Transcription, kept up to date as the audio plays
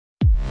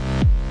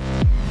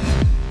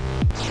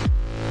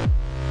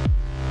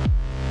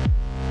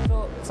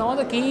some of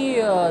the key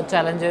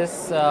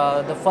challenges,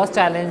 the first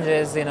challenge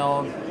is,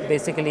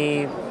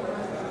 basically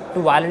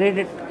to validate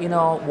it,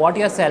 what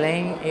you're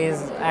selling is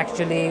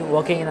actually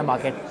working in the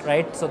market,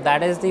 right? So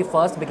that is the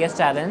first biggest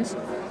challenge,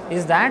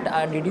 is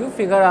that did you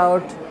figure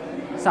out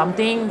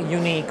something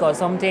unique or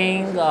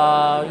something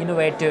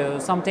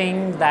innovative,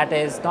 something that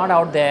is not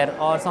out there,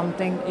 or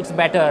something it's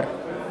better,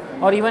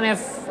 or even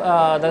if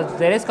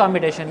there is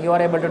competition, you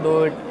are able to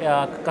do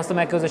it,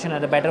 customer acquisition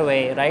in a better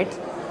way, right?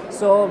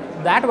 So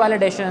that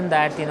validation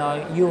that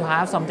you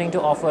have something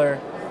to offer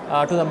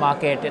to the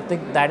market, I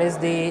think that is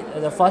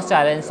the first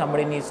challenge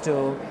somebody needs to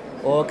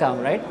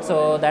overcome, right?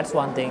 So that's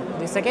one thing.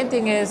 The second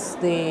thing is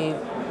the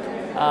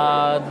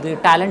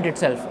talent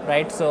itself,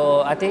 right?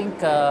 So I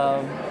think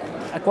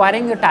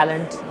acquiring the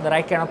talent, the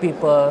right kind of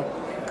people,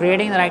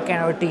 creating the right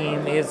kind of a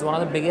team is one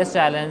of the biggest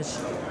challenge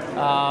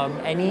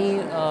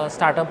any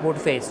startup would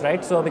face,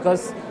 right? So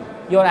because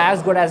you're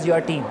as good as your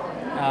team,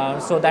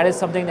 so that is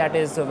something that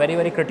is very,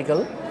 very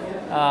critical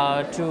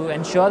to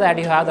ensure that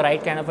you have the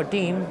right kind of a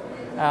team.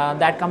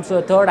 That comes to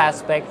the third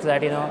aspect,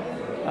 that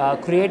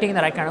creating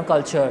the right kind of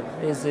culture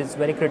is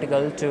very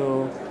critical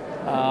to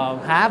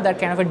have that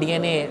kind of a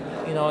DNA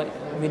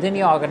within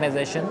your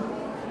organization,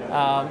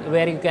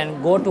 where you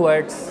can go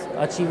towards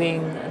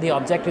achieving the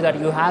objective that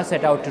you have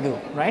set out to do,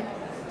 right?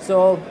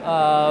 So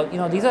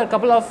these are a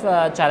couple of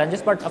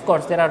challenges, but of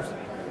course there are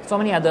so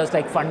many others,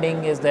 like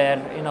funding is there,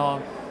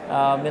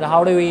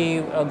 how do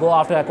we go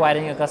after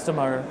acquiring a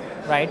customer,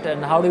 right?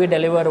 And how do we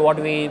deliver what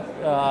we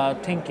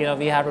think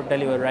we have to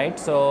deliver, right?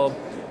 So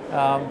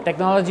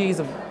technology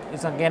is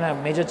again a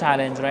major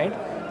challenge, right?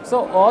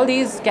 So all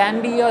these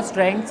can be your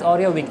strengths or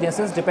your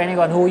weaknesses depending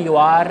on who you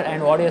are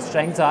and what your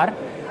strengths are.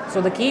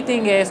 So the key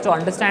thing is to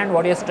understand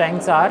what your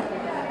strengths are,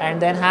 and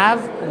then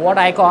have what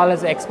I call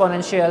as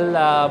exponential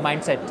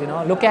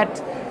mindset. Look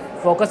at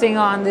focusing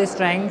on the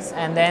strengths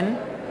and then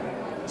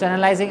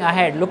channelizing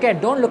ahead.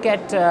 Don't look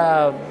at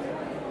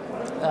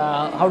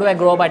how do I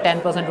grow by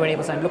 10%,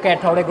 20%. Look at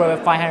how do I grow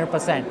by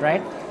 500%,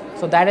 right?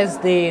 So that is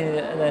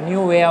the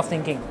new way of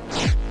thinking.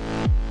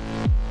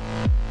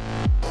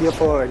 Here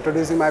for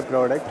introducing my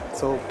product.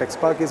 So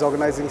TechSpark is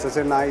organizing such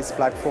a nice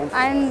platform.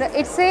 And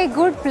it's a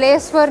good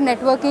place for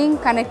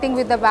networking, connecting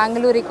with the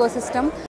Bangalore ecosystem.